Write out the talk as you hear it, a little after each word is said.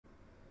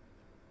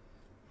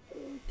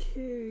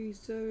Okay,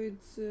 so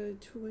it's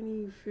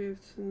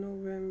 25th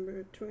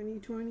November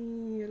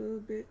 2020, a little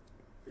bit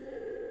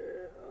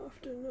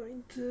after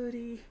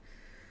 9:30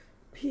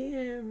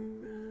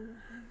 p.m.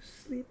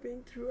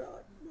 Sleeping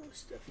throughout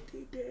most of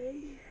the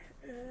day.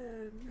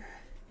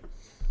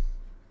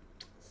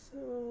 So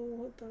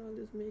I thought I'll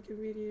just make a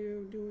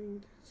video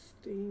doing this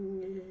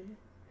thing.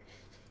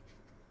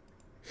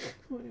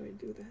 Why do I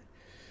do that?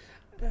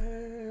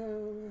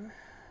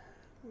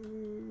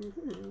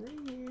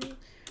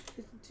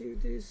 Let's do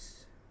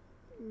this.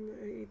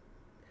 My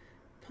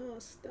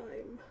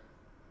pastime.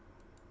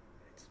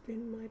 It's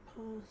been my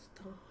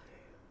pastime.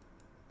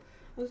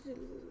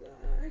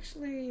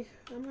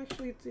 I'm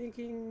actually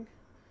thinking.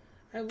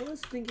 I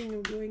was thinking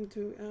of going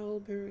to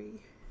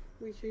Albury,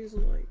 which is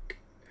like.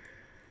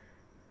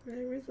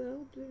 Where is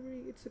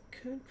Albury? It's a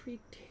country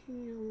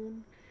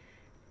town.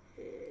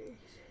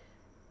 It's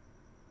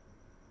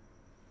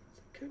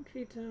a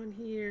country town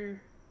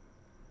here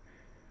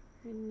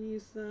in New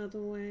South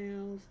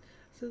Wales.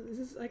 So this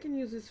is, I can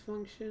use this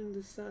function,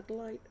 the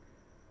satellite.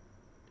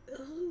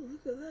 Oh,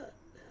 look at that.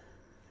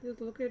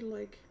 Just look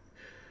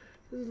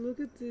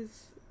at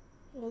this,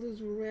 all this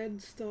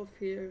red stuff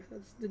here.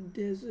 That's the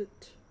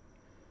desert.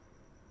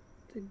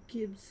 The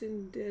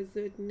Gibson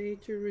Desert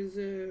Nature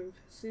Reserve,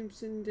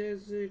 Simpson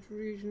Desert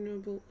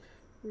Regional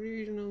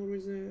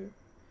Reserve.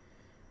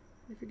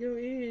 If you go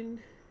in,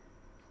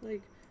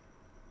 like,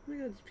 oh my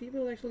god,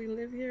 people actually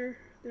live here.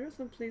 There are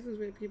some places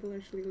where people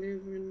actually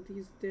live in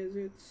these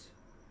deserts.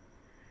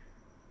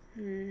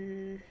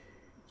 Let's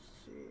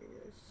see.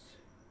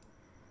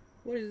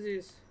 What is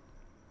this?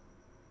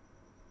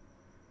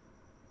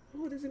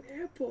 Oh, there's an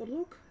airport.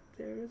 Look,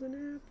 there is an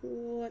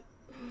airport.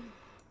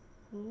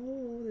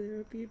 Oh, there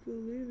are people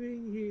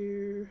living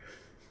here.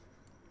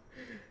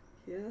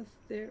 Yes,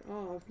 there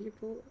are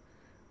people.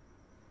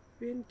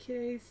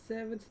 Vinke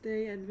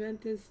Seventh-day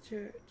Adventist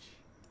Church.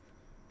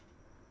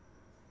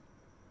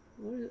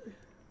 What is it?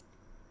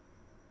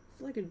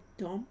 It's like a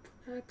dump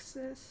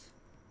access.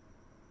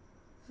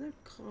 Is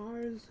that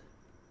cars?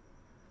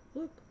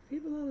 Look,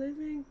 people are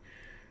living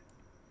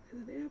in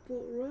an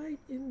airport right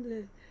in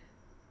the.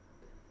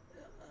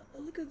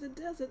 Look at the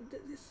desert.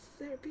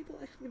 There are people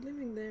actually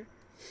living there.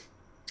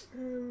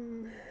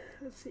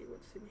 Let's see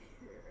what's in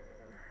here.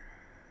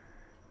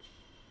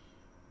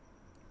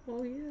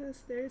 Oh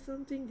yes, there's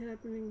something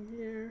happening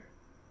here.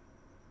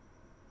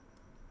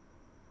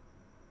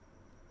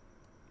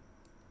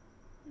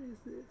 What is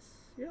this?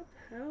 Yep,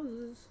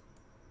 houses.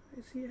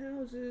 I see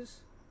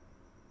houses.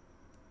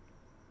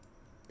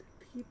 The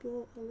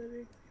people are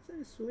living. Is that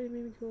a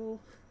swimming pool?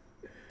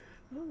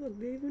 Oh look,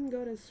 they even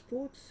got a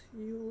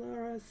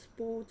Ulara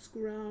Sports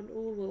Ground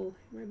Oval.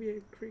 It might be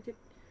a cricket.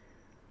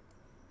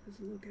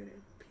 Just look at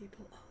it.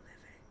 People are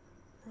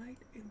living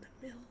right in the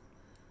middle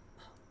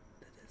of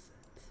the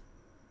desert.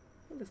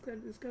 Well,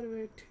 it's got to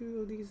be two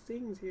of these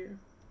things here.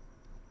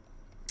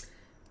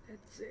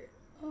 That's it.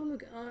 Oh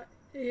look,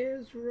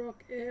 Ayers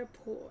Rock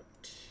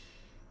Airport.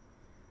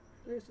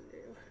 What is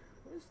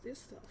this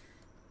stuff?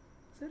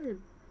 Is that a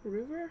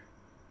river?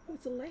 Oh,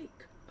 it's a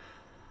lake.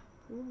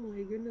 Oh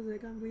my goodness, I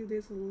can't believe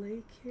there's a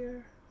lake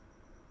here.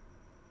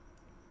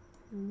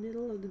 In the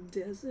middle of the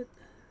desert.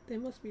 There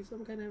must be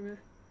some kind of a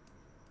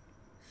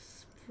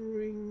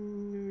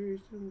spring or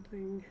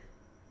something.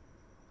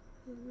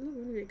 Look,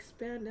 when we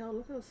expand out,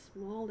 look how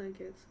small that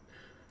gets.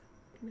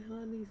 You can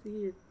hardly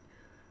see it.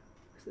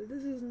 So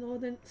this is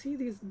northern. See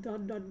these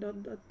dot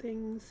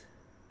things?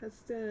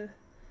 That's the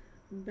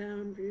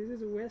boundary. This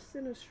is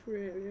Western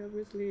Australia,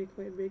 obviously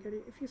quite big.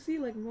 And if you see,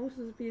 like, most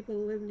of the people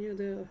live near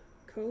the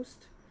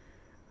coast,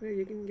 where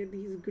you can get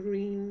these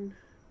green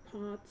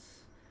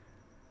parts.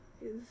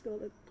 It's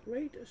called a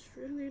Great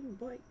Australian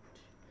Bight.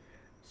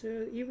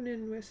 So even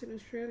in Western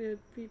Australia,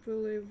 people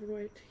live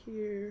right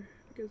here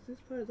because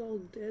this part is all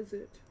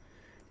desert.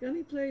 The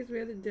only place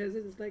where the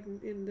desert is like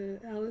in the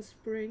Alice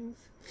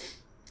Springs,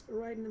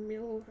 right in the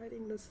middle. I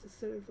think that's the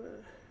sort of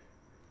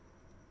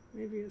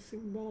maybe a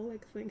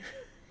symbolic thing.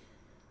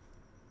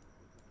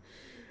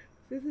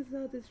 This is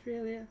South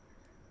Australia.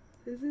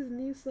 This is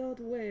New South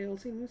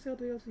Wales. See, New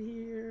South Wales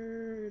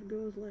here, it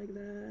goes like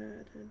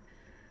that. And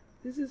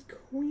this is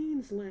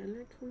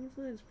Queensland.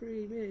 Queensland's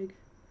pretty big.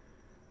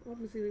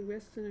 Obviously,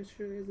 Western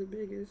Australia is the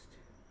biggest.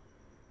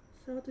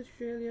 South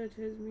Australia,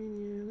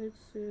 Tasmania.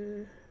 Let's.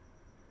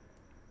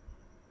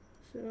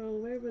 So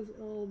where was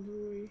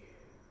Albury?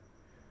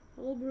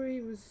 Albury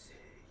was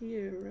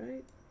here,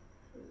 right?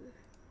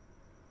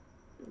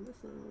 No,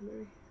 that's not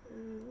Albury.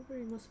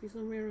 Albury must be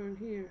somewhere around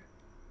here.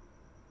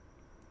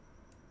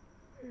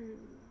 And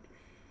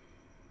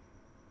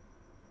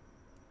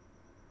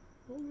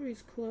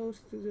Albury's close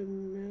to the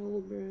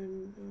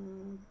Melbourne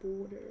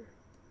border.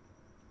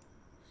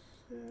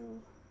 So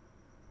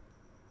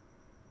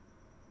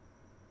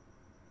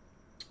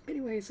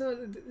anyway, so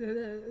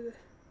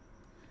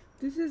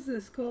this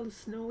is called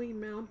Snowy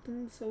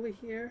Mountains over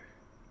here.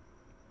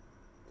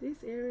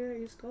 This area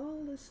is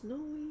called the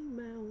Snowy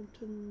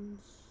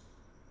Mountains.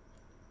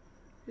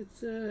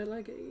 It's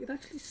like it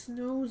actually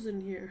snows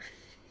in here.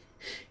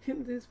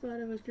 In this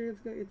part of Australia,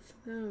 it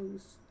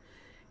snows.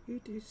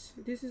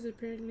 This is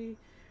apparently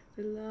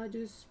the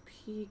largest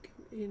peak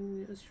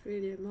in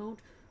Australia, Mount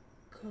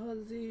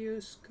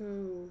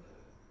Kosciuszko.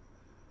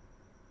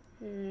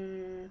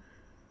 And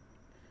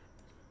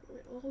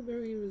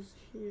Albury was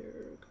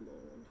here. Come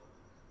on.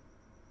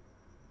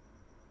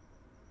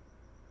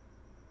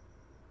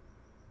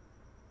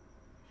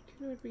 It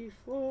cannot be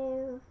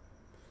far.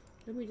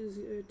 Let me just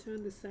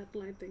turn the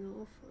satellite thing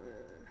off.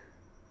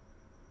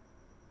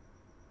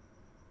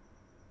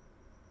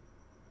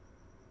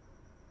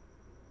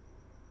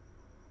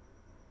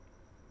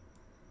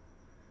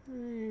 Wait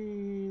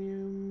a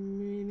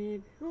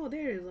minute. Oh,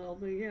 there is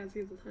Albury. Yeah, see,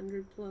 it's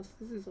 100 plus.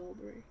 This is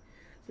Albury.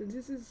 So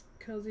this is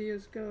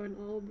Kosciuszko and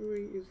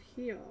Albury is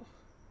here.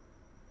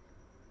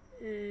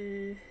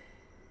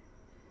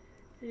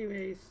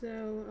 Anyway,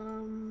 so,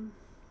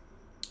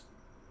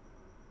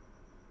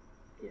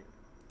 yeah.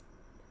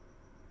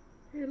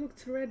 Hey, look,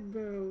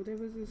 Threadbow. There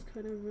was this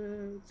kind of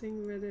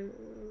thing where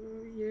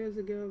years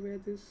ago where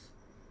there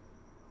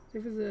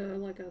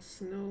was like a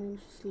snow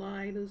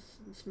slide,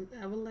 some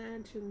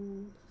avalanche,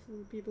 and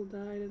some people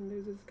died, and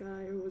there's this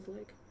guy who was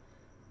like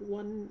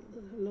one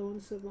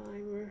lone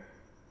survivor.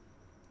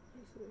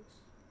 What's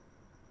this?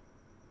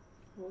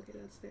 Okay,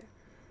 that's there.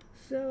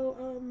 So,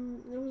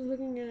 I was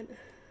looking at,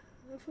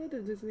 I've heard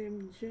of this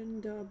name,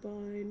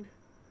 Jindabine.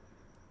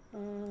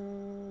 What's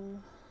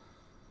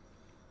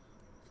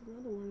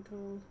another one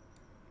called?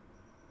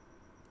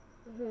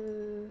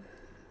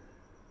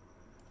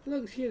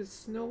 Look, here's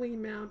Snowy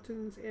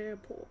Mountains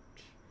Airport.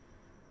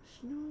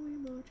 Snowy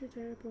Mountains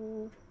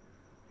Airport.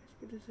 Let's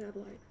put the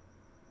satellite.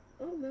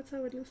 Oh, that's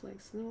how it looks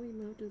like. Snowy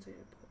Mountains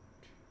Airport.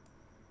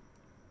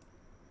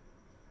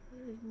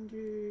 And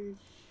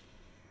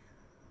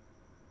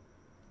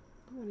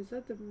come on, is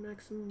that the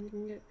maximum you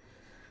can get?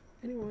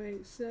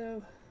 Anyway,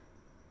 so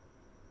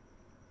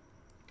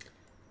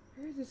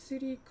there's a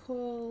city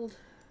called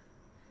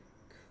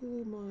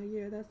Kuma.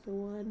 Yeah, that's the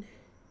one.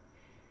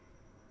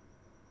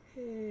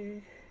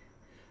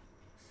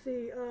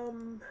 See,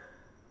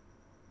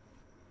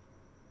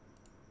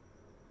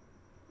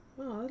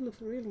 wow, that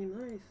looks really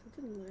nice. It's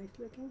a nice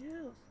looking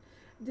house.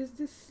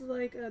 This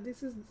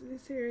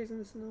area is in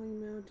the Snowy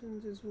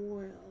Mountains as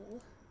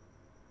well.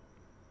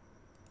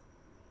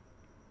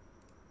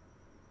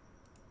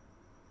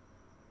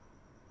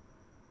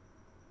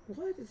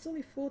 What? It's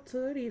only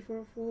 $430 for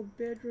a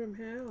 4-bedroom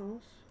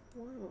house.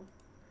 Wow.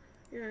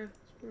 Yeah, it's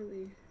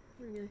probably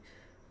okay.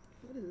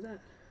 What is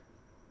that?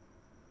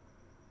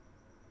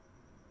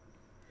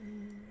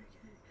 Okay.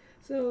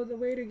 So the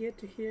way to get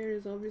to here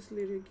is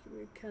obviously to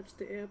catch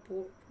the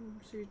airport from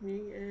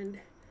Sydney, and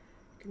you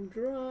can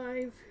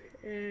drive,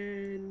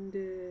 and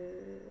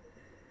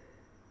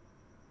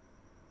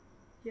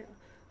yeah.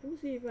 Let me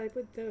see if I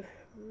put the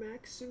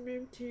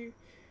maximum to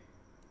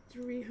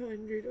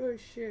 300. Oh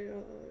shit.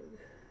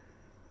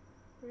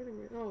 Wait a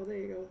minute. Oh, there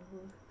you go.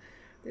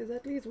 There's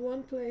at least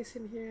one place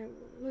in here.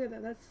 Look at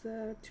that. That's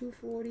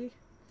 $240.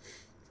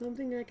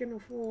 Something I can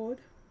afford.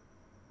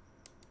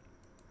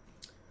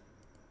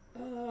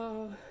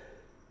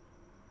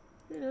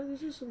 You know,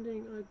 this is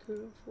something I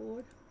could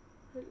afford.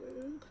 It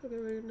looks like a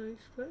very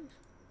nice place.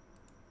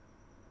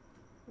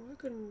 I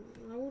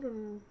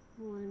wouldn't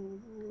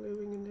mind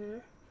living in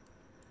there.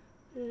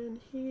 And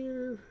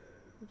here,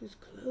 which is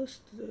close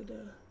to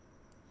the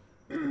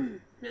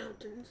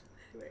mountains.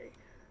 Anyway,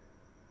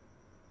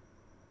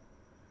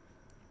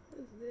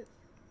 what's this?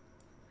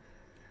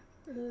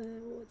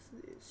 What's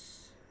this?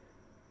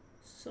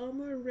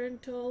 Summer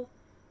rental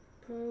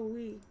per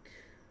week.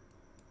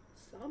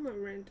 Summer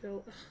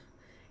rental.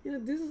 You know,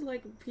 this is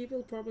like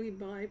people probably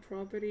buy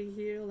property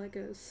here, like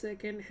a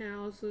second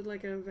house or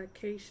like a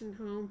vacation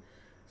home.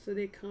 So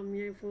they come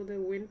here for the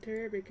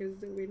winter because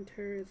the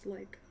winter is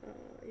like,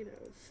 you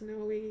know,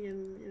 snowy,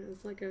 and you know,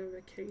 it's like a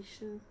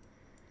vacation.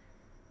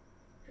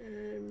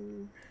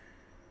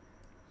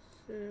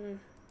 So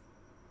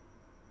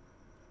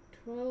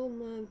 12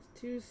 months,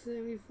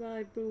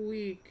 $275 per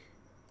week.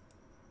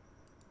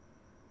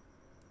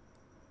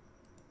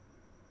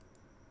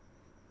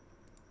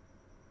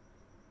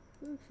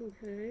 Looks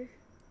okay.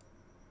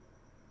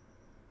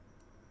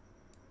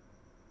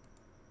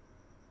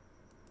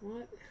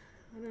 What?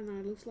 I don't know.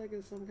 It looks like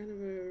it's some kind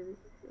of a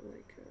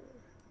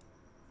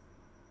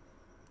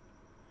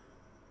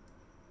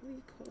what do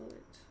you call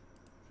it?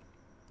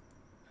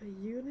 A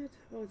unit?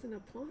 Oh, it's an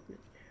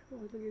apartment. Oh,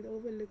 look, it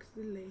overlooks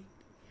the lake.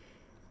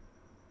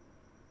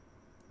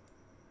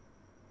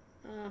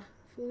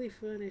 Fully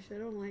furnished. I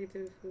don't like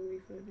the fully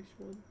furnished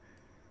one.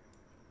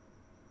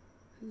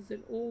 This is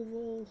an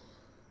oval.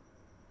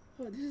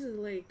 Oh, this is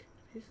a lake.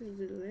 This is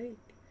the lake.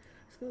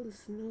 It's called the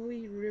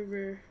Snowy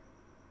River.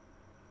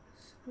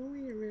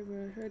 Snowy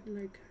River. I heard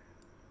like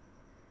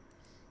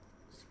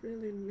it's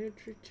really in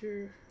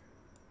literature.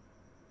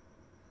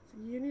 It's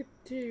unit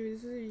 2.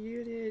 This is a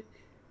unit.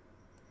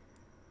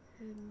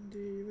 And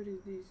what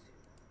is this?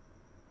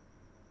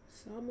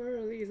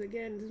 Summer lease.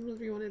 Again, this must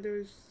be one of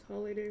those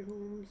holiday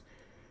homes.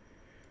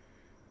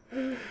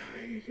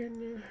 You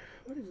can.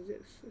 What is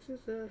this? This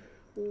is a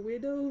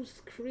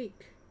Widow's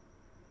Creek.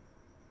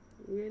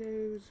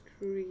 Widow's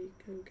Creek,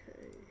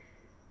 okay.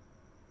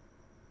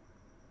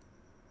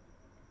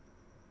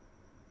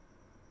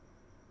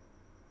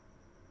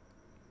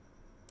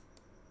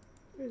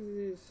 What is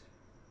this?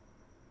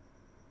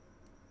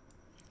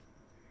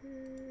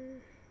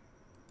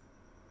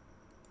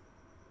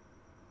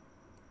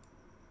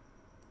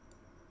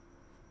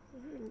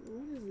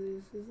 What is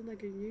this? This is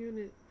like a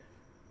unit.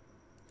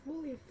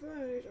 Fully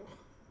furnished. Oh,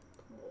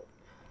 come on.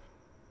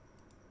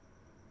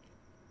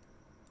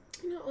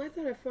 You know, I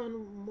thought I found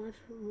much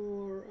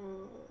more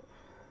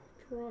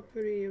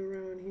property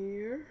around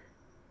here.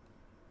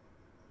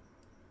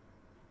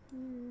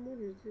 What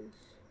is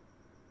this?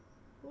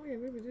 Oh yeah,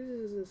 maybe this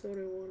is the sort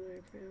of one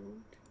I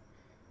found.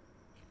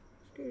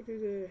 Let's go to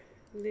the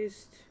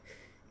list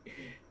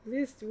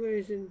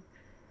version.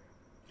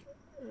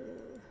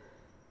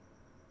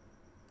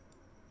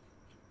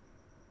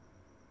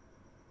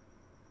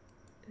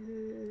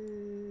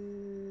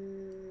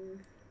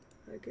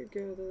 I could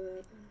go to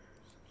that.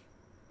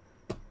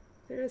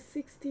 There are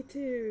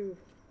 62.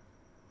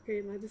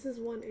 Okay, now this is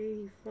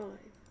 185.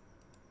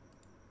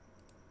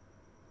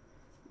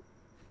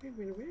 Wait a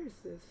minute, where is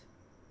this?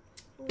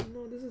 Oh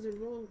no, this is the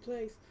wrong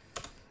place.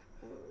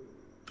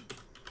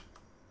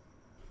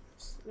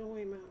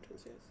 Snowy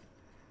Mountains,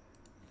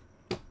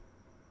 yes.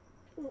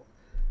 Oh,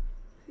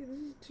 see, this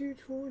is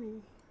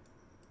 220.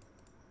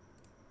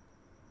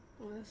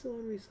 Oh, that's the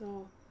one we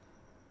saw.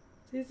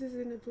 This is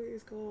in a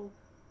place called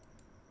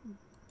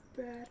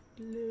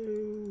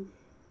Batlow.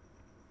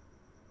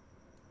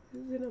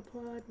 This is an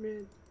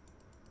apartment.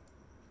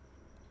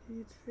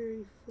 It's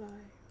 35.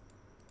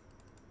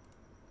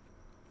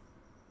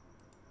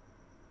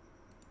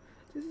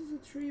 This is a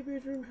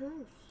 3-bedroom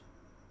house.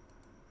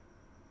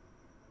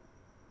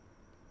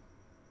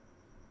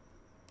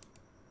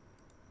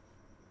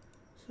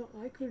 So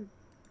I could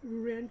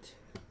rent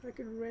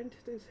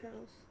this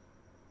house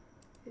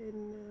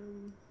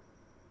in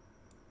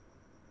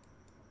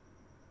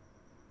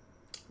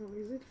oh,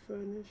 is it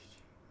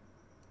furnished?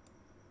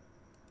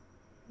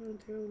 Don't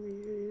tell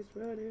me it is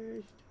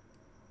furnished.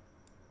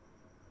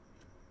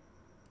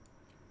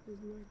 This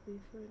might be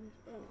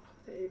furnished. Oh,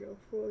 there you go,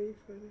 fully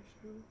furnished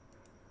home.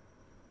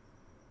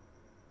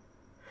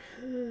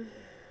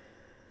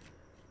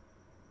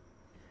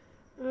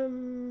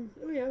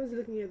 Oh yeah, I was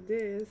looking at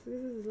this.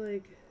 This is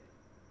like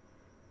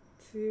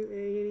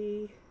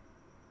 $280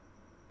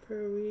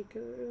 per week, a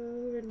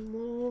little bit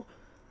more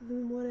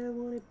than what I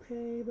want to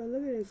pay. But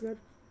look at it, it's got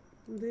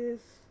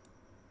this.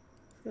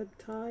 It's got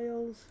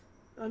tiles.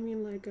 I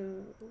mean, like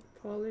a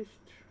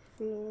polished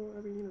floor.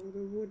 I mean, you know,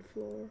 the wood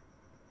floor.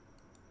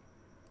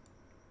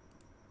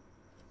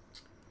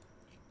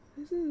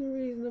 This is a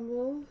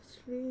reasonable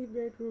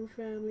 3-bedroom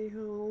family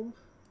home.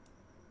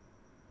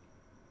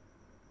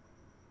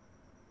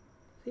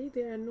 See,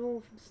 there are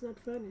no, it's not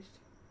furnished.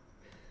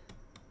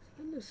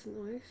 That looks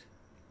nice.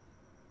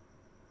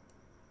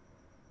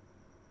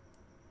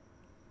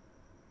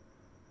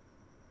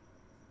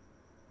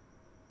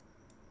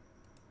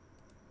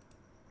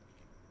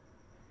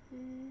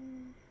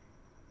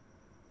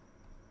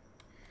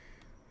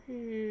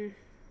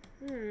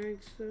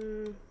 Alright,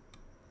 so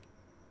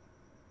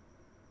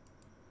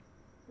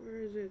where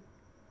is it?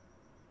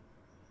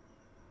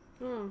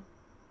 Oh,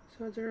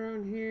 so it's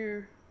around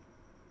here.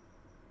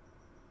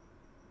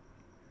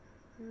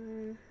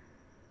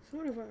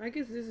 Sort of, I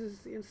guess this is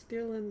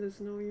still in the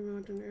Snowy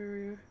Mountain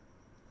area.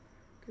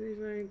 Because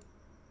if I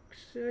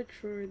search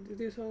for it,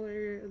 this whole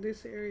area,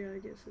 I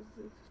guess is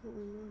the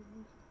Snowy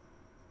Mountains.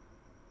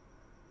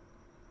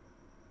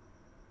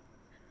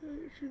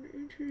 It's an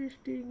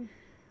interesting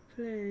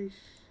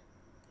place.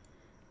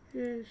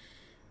 Yes.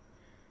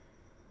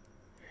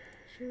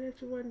 So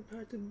that's one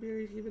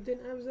possibility, but then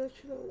I was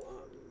actually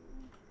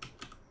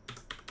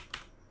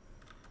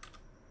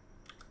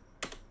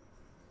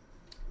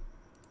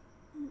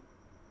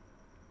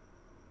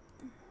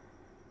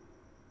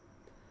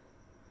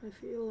I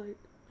feel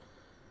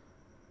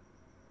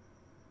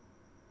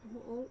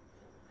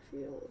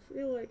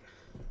like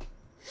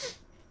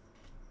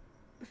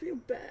I feel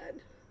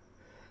bad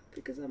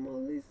because I'm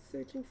always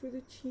searching for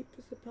the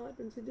cheapest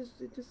apartments. It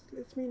just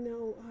lets me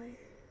know I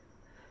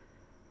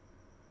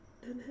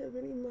don't have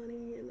any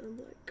money, and I'm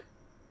like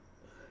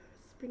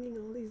bringing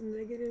all these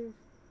negative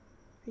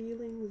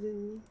feelings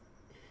in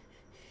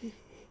me.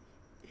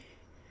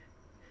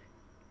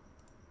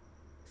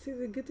 See,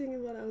 the good thing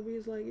about Albury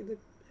is like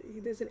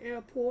there's an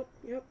airport.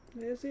 Yep,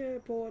 there's the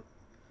airport.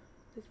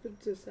 Let's put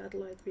the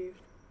satellite view.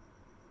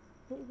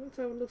 Oh, that's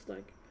how it looks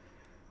like.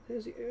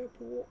 There's the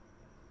airport.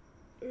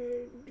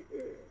 And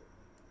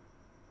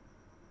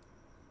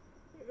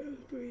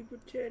Albury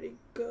Botanic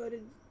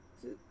Gardens.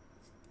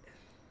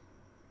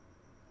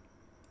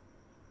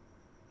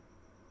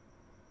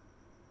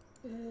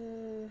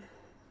 Okay.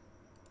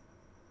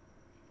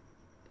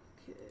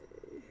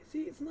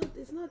 See, it's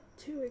not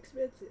too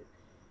expensive.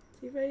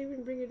 See, if I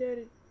even bring it down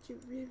to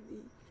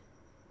 250,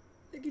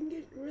 I can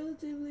get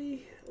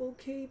relatively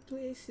okay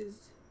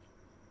places.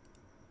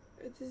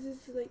 This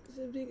is like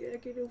something I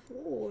can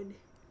afford.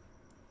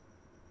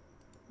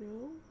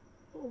 No?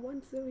 Oh,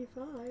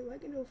 175. I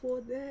can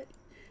afford that.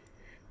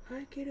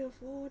 I can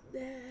afford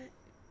that.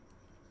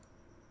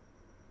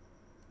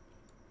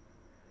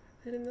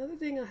 And another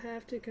thing I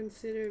have to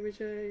consider,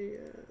 which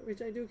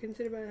I do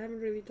consider, but I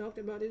haven't really talked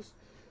about, is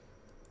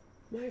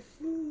my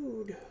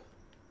food.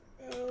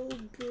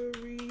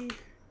 Albury.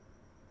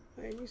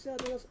 I used to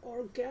was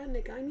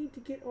organic. I need to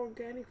get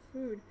organic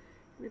food.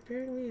 And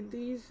apparently,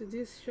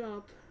 this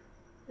shop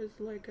is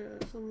like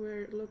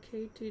somewhere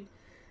located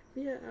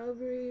via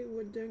Albury,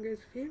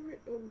 Wodonga's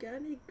favorite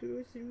organic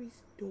grocery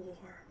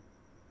store.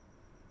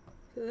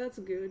 So that's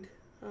good,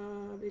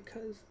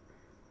 because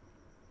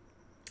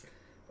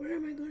where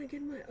am I going to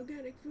get my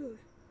organic food?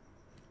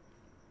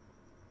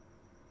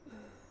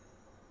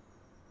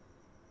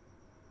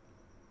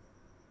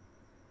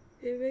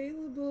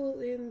 Available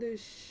in the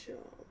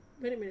shop.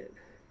 Wait a minute.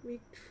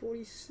 Week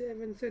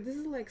 47. So this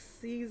is like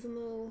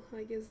seasonal,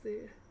 I guess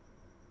they.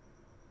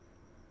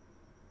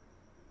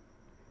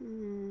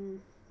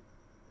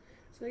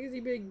 So I guess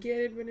you better get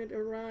it when it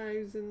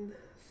arrives and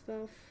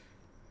stuff.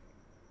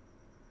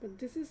 But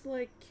this is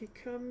like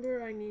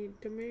cucumber. I need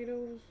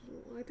tomatoes.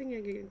 I think I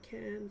get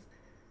cans.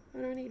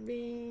 I don't need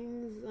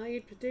beans. I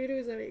eat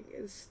potatoes. I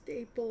a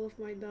staple of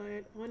my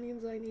diet.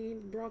 Onions I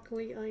need.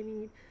 Broccoli I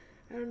need.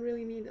 I don't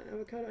really need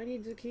avocado. I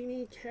need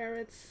zucchini,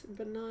 carrots,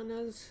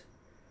 bananas.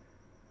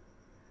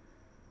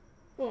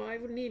 Oh, I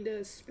would need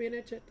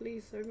spinach at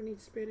least. I would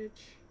need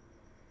spinach.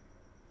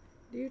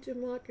 Due to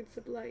market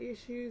supply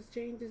issues,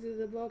 changes in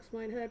the box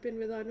might happen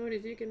without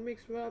notice. You can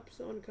mix wraps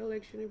on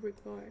collection if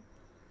required.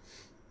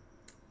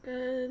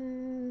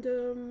 And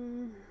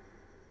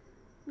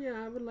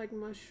yeah, I would like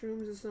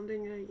mushrooms or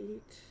something I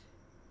eat.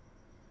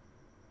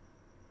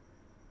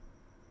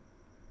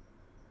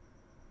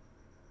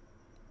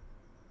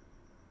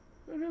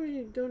 I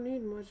really don't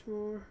need much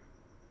more.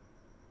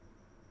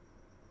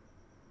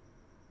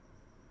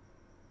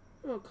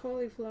 Oh,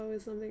 cauliflower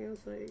is something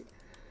else I eat.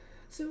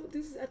 So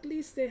this is, at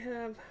least they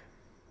have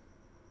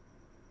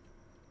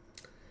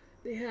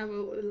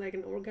like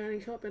an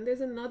organic shop, and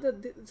there's another.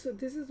 So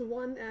this is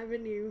one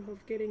avenue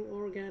of getting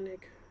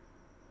organic.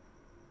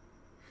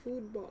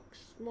 Food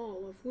box,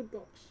 small food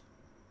box.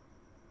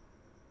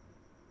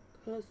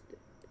 Custard.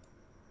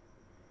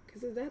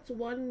 Because that's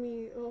one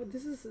me. Oh,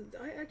 this is.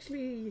 I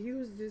actually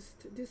use this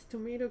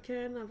tomato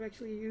can. I've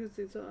actually used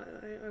it, so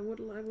I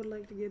would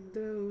like to get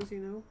those. You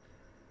know.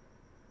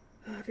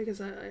 Because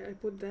I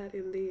put that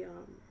in the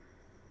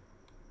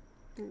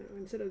you know,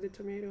 instead of the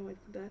tomato I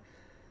put that.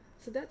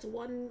 So that's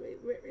one.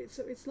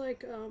 So it's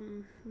like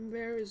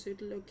where is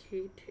it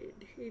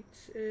located?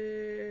 It's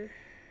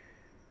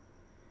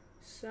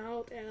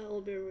South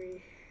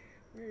Albury.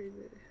 Where is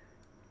it?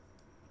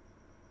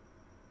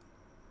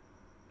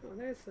 Oh,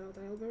 there's South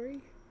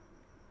Albury.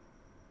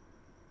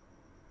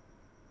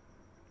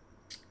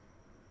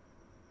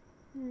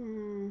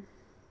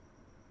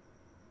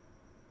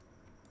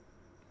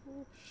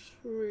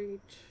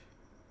 Street.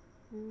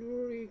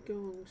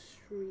 Nurigong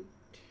Street.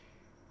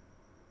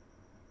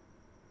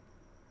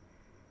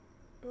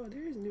 Oh,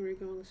 there's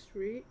Nurigong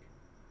Street.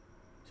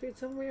 So it's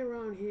somewhere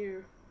around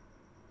here.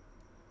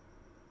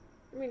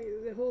 I mean,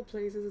 the whole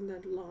place isn't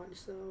that large,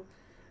 so.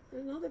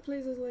 Another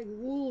place is like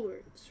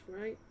Woolworths,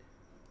 right?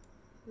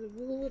 The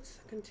Woolworths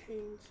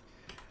contains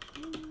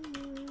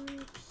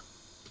Woolworths,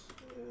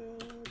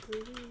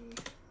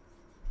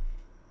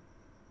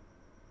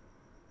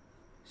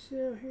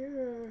 so here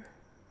are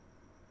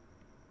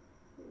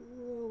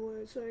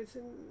Woolworths. So it's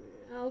in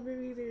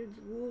Albury. There's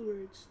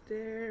Woolworths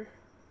there.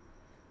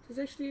 There's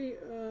actually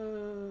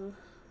okay.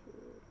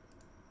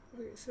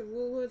 So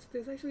Woolworths.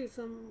 There's actually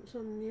some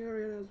near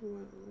it as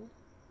well.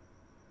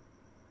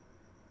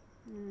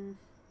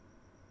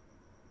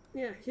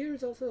 Yeah,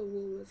 here's also a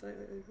Woolworths. I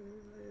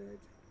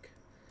think.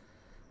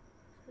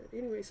 But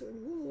anyway, so in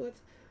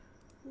Woolworths,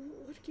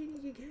 what can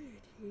you get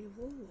in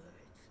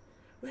Woolworths?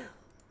 Well,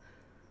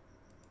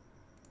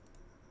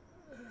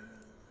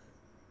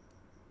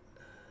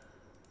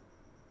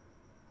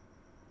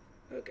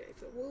 okay,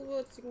 so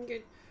Woolworths you can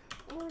get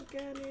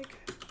organic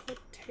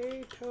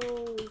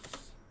potatoes.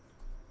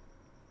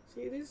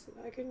 See this?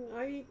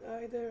 I eat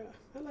either.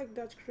 I like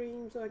Dutch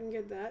cream, so I can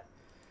get that.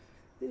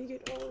 Then you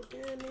get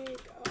organic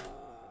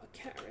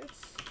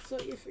carrots. So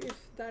if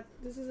that,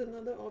 this is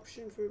another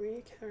option for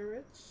me.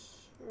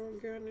 Carrots,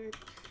 organic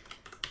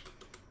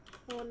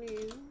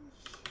onions.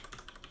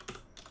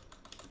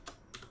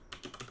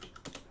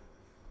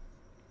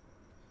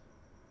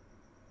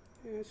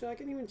 Yeah, so I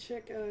can even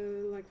check,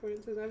 like for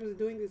instance, I was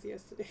doing this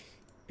yesterday.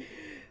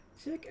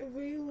 Check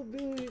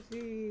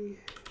availability.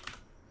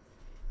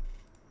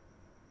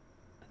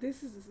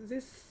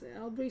 This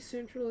Albury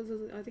Central is,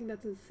 I think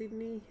that's in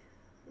Sydney,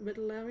 but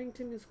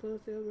Lavington is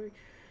close to Albury.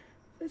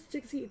 Let's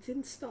check. See, it's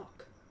in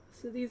stock.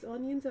 So these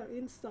onions are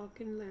in stock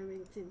in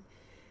Lavington.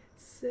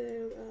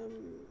 So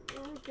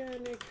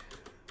organic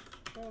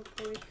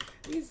broccoli.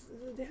 These,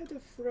 they have the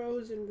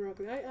frozen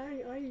broccoli.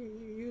 I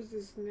use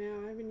this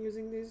now. I've been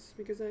using this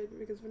because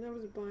when I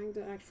was buying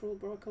the actual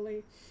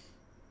broccoli,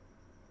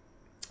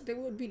 There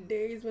would be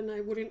days when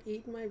I wouldn't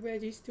eat my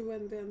veggies too,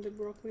 and then the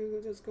broccoli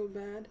would just go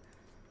bad.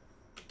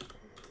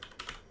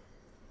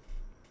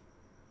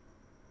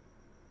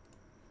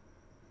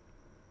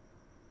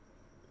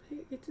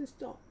 Hey, it's in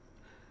stock.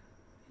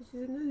 This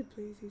is another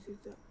place it's in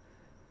stock.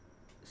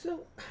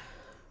 So,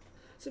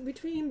 so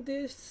between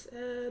this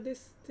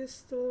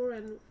store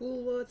and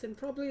Woolworths, and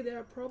probably there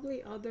are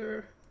probably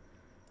other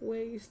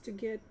ways to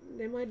get.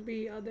 There might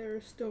be other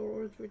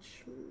stores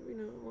which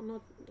are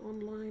not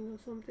online or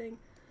something.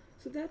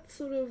 So that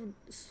sort of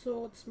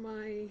sorts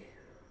my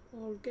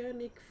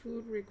organic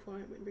food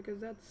requirement, because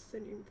that's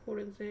an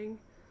important thing.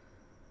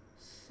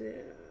 So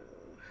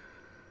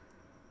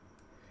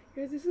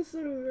yeah, this is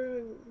sort of where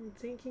I'm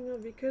thinking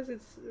of, because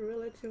it's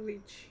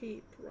relatively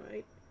cheap,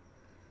 right?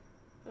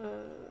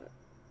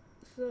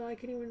 So I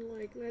can even,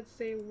 like, let's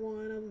say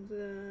one of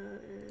the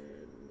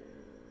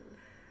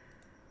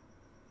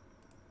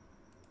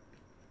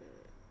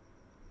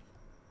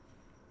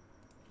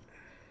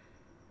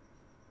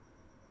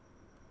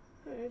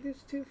and it is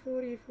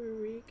 $2.40 for a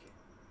week.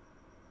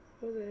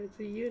 Oh, that's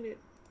a unit.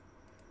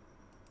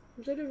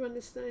 I'm sort of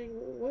understanding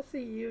what's a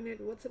unit,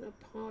 what's an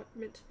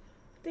apartment.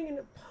 I think an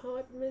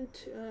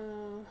apartment,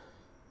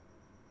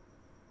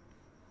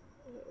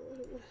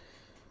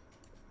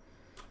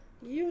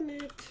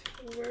 unit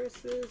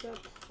versus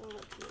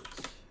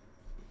apartment.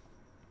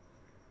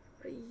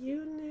 A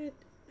unit.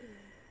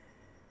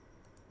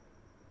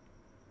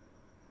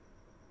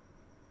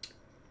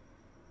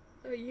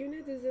 A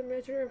unit is a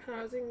measure of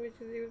housing which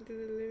is equal to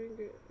the living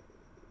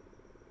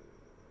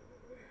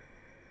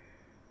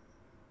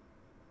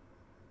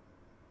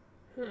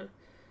good.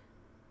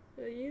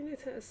 A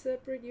unit has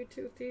separate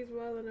utilities,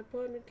 while an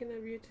apartment can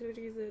have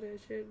utilities that are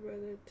shared by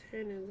the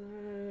tenants.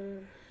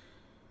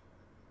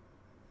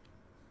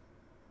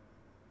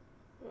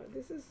 Oh,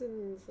 this is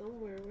in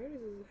somewhere. Where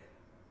is it?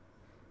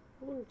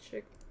 I want to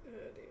check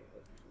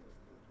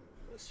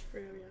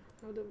Australia.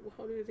 How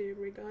do they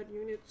regard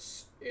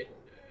units in?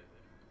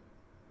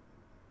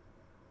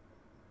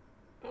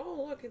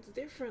 Oh, look, it's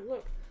different.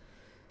 Look.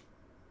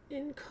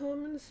 In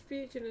common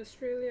speech in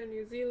Australia and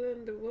New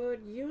Zealand, the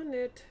word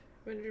unit,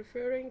 when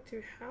referring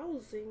to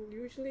housing,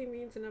 usually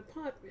means an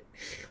apartment.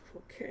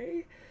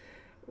 Okay?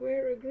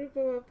 Where a group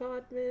of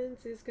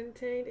apartments is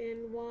contained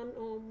in one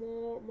or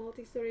more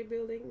multi-story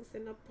buildings,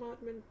 an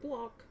apartment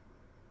block.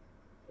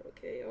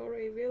 Okay, or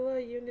a villa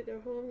unit or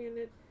home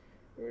unit,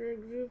 where a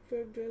group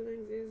of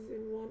dwellings is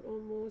in one or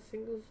more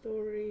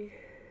single-story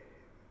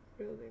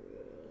buildings.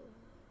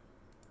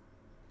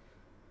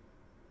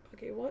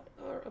 Okay, what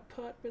are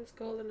apartments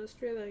called in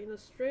Australia? In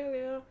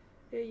Australia,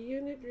 a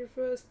unit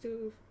refers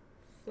to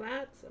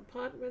flats,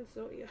 apartments,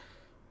 or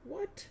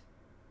what?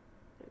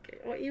 Okay,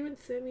 or even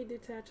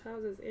semi-detached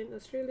houses. In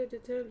Australia, the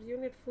terms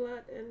unit,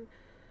 flat, and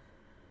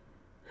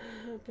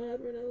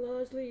apartment are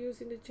largely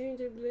used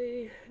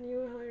interchangeably.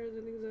 Newer higher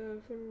buildings are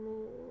often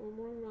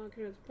more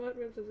marketed as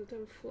apartments, as the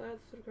term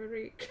flats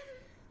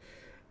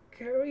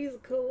carries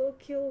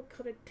colloquial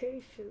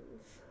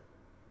connotations.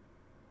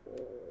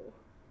 Oh.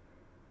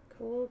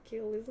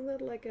 Colloquial, isn't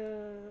that like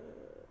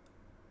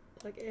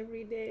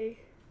everyday?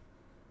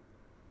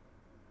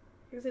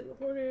 Is it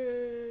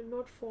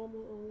not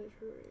formal or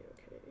literary?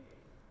 Okay.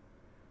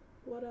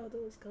 What are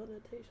those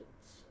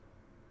connotations?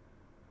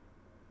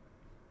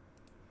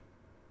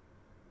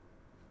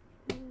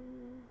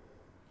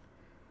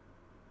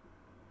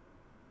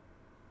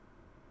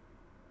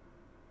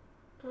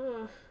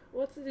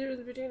 What's the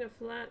difference between a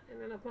flat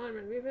and an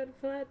apartment? We've had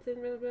flats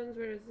in Melbourne,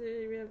 where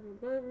we have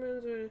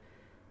apartments where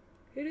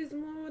it is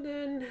more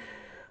than,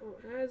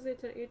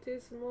 it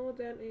is more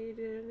than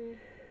a.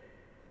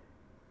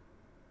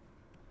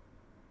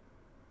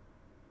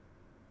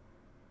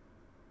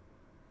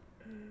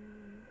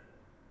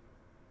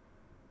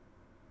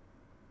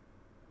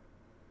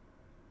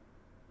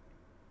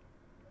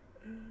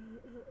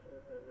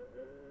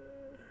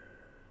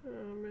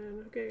 Oh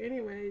man. Okay.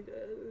 Anyway,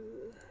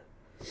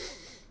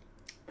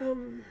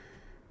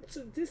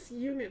 so this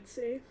unit,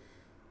 say,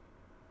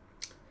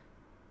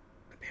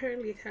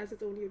 apparently it has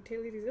its own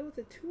utilities. It was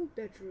a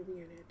 2-bedroom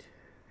unit.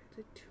 It's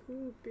a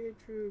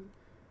 2-bedroom.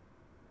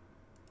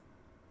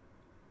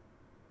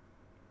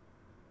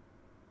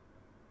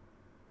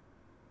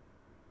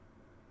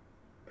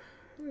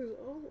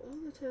 All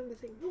the time I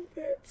think, no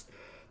pets.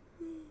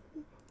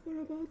 What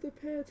about the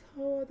pets?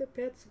 How are the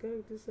pets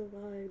going to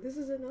survive? This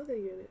is another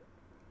unit.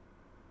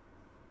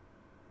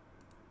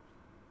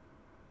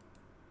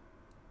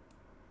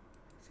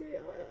 See,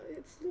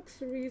 it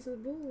looks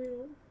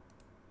reasonable,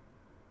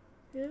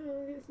 Yeah,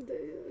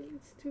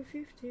 it's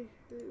 250.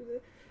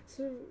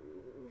 So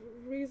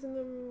reason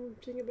I'm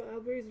thinking about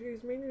Albury's view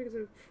is mainly because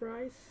of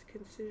price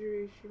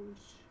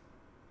considerations.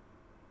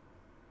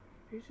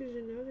 This is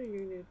another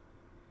unit.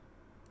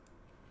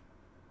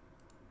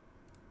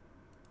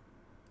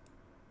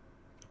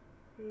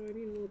 Oh, I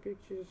need more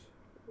pictures.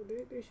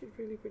 They should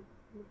really put.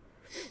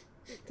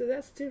 So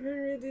that's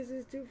 200. This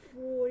is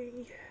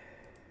 240.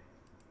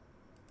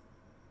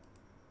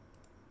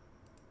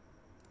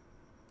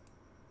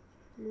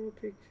 more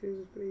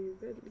pictures, please.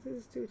 This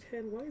is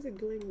 210. Why is it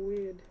going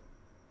weird?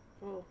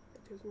 Oh,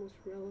 it is most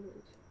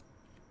relevant.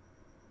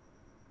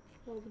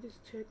 I'll just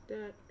check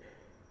that.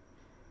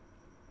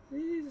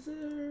 These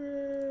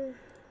are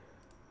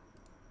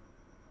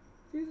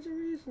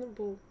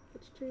reasonable.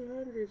 It's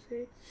 200,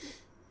 see?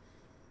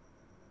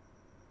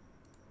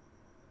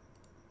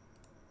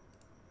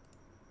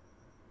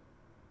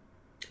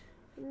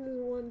 And this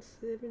is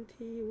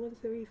 170,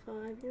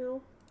 175, you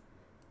know?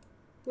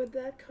 With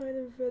that kind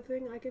of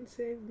thing, I can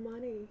save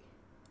money.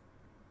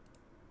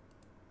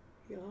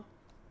 Yeah.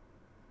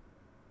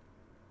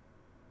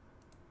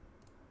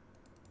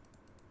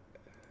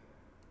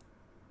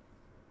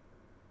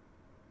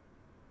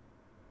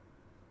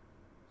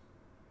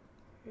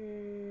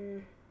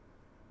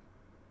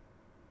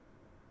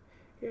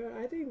 Yeah,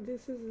 I think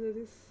this is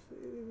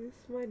this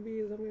might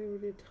be some kind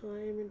of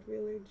retirement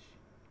village.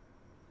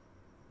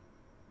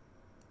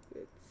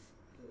 It's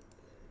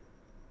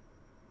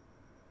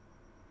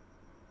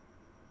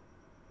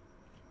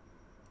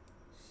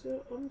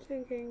so I'm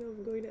thinking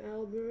of going to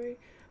Albury,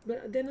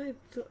 but then I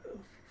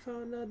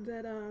found out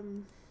that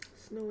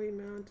Snowy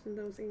Mountain.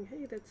 I was thinking,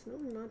 hey, that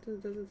Snowy Mountain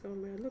doesn't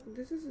sound bad. Look,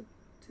 this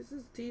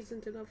is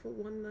decent enough for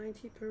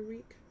 190 per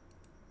week.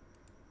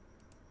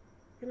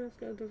 And it's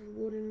got the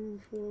wooden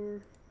floor.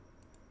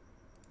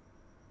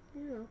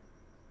 Yeah,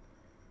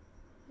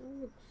 that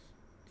looks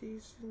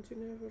decent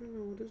enough. I don't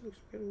know. This looks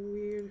kind of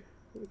weird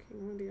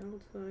looking on the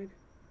outside.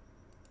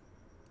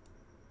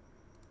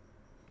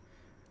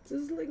 This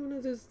is like one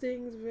of those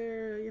things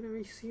where, you know,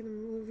 you see in the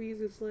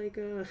movies, it's like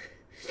a,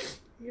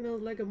 you know,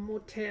 like a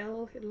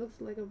motel. It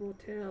looks like a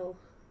motel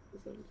or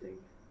something.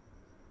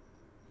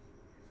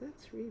 Is that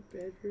 3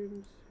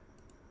 bedrooms?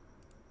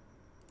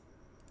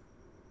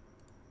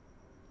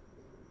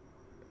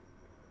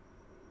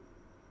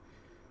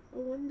 I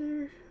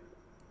wonder.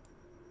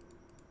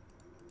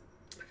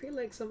 I feel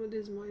like some of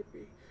this might be.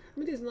 I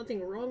mean, there's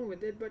nothing wrong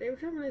with it, but every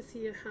time I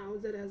see a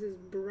house that has this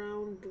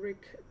brown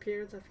brick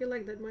appearance, I feel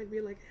like that might be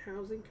like a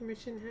housing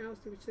commission house,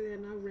 which they are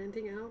now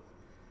renting out.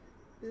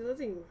 There's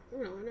nothing,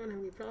 you know, I don't have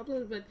any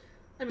problems, but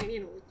I mean, you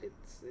know,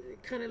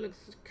 it kind of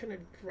looks kind of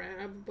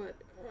drab, but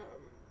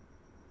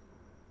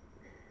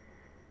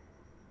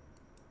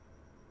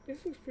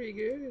this looks pretty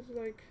good. It's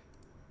like,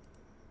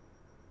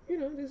 you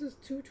know, this is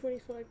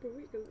 $225 per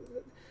week.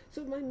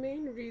 So my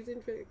main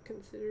reason for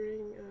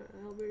considering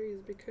Albury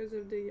is because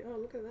of the, oh,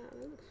 look at that.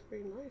 That looks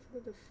very nice.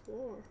 Look at the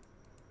floor.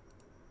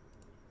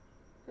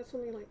 That's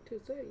only like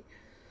 $230.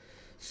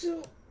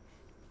 So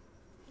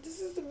this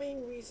is the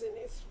main reason.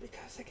 It's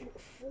because I can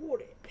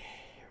afford it,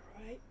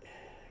 right?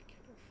 I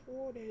can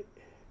afford it.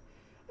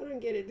 I don't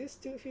get it. This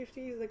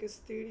 $250 is like a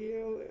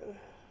studio.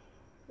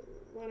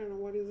 I don't know,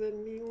 what is that,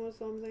 new or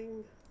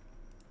something?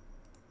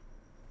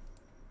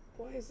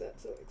 Why is that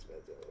so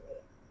expensive?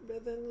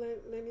 But then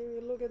if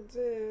you look at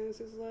this,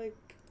 it's like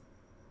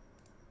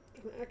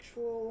an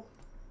actual,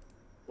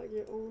 like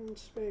your own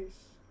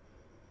space.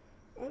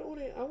 I want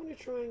to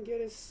try and get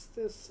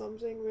this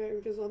something where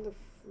it is on the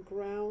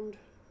ground,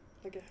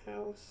 like a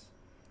house.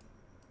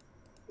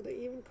 They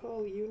even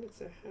call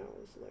units a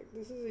house. Like,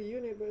 this is a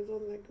unit, but it's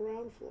on the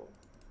ground floor.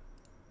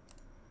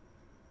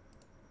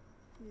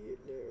 You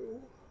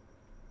know.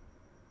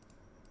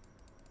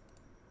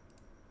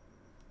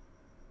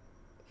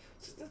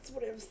 So that's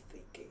what I was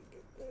thinking.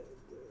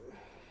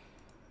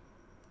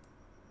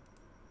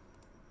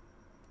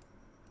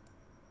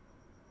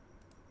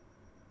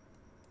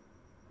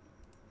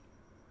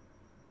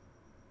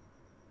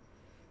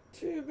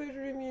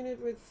 Two-bedroom unit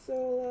with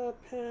solar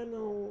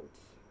panels.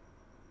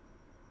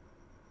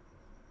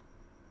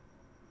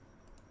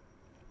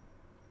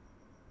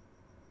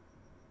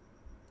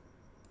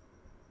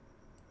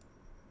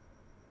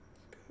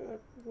 It's got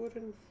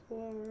wooden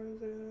floors,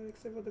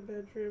 except for the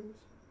bedrooms.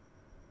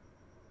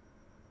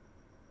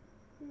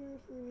 We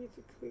need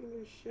to clean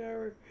the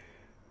shower.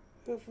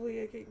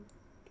 Hopefully I can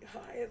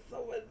hire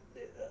someone.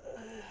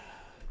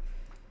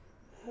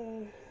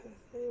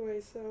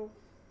 Anyway, so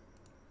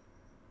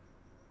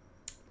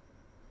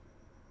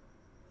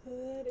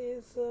that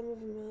is some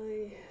of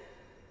my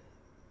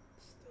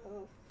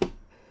stuff.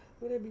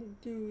 What I've been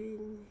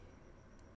doing.